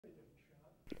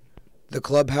The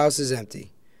clubhouse is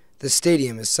empty. The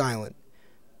stadium is silent.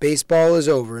 Baseball is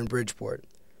over in Bridgeport.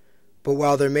 But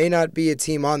while there may not be a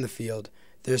team on the field,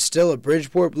 there's still a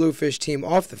Bridgeport Bluefish team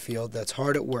off the field that's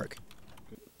hard at work.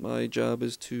 My job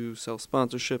is to sell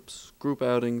sponsorships, group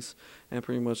outings, and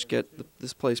pretty much get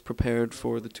this place prepared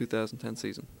for the 2010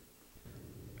 season.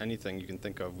 Anything you can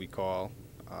think of, we call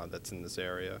that's in this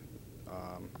area.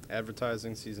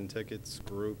 Advertising, season tickets,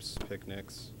 groups,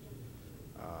 picnics.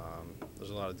 There's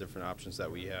a lot of different options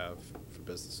that we have for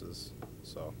businesses.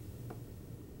 So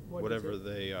whatever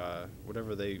they are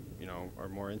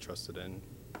more interested in,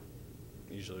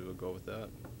 usually we'll go with that.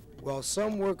 While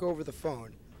some work over the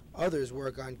phone, others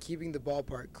work on keeping the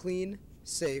ballpark clean,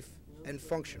 safe, and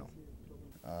functional.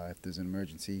 If there's an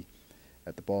emergency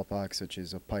at the ballpark, such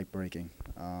as a pipe breaking,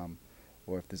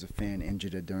 or if there's a fan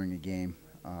injured during a game,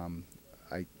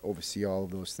 I oversee all of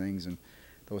those things, and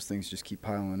those things just keep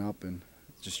piling up, and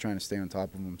just trying to stay on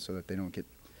top of them so that they don't get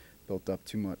built up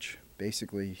too much.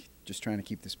 Basically, just trying to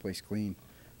keep this place clean.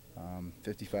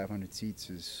 5,500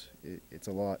 seats it's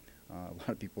a lot. A lot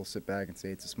of people sit back and say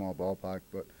it's a small ballpark,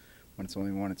 but when it's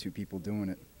only 1 or 2 people doing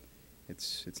it,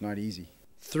 it's not easy.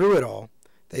 Through it all,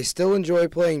 they still enjoy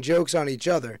playing jokes on each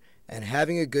other and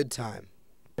having a good time.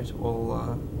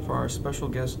 Well, for our special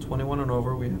guests 21 and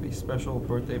over, we have a special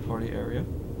birthday party area.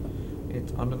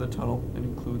 It's under the tunnel. It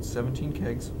includes 17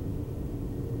 kegs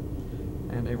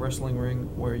and a wrestling ring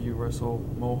where you wrestle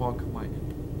Mohawk Mike.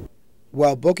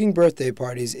 While booking birthday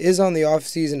parties is on the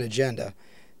off-season agenda,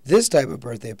 this type of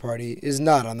birthday party is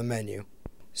not on the menu.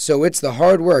 So it's the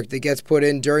hard work that gets put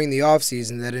in during the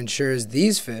off-season that ensures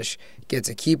these fish get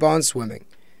to keep on swimming.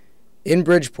 In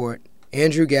Bridgeport,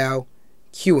 Andrew Gow,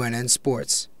 QNN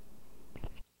Sports.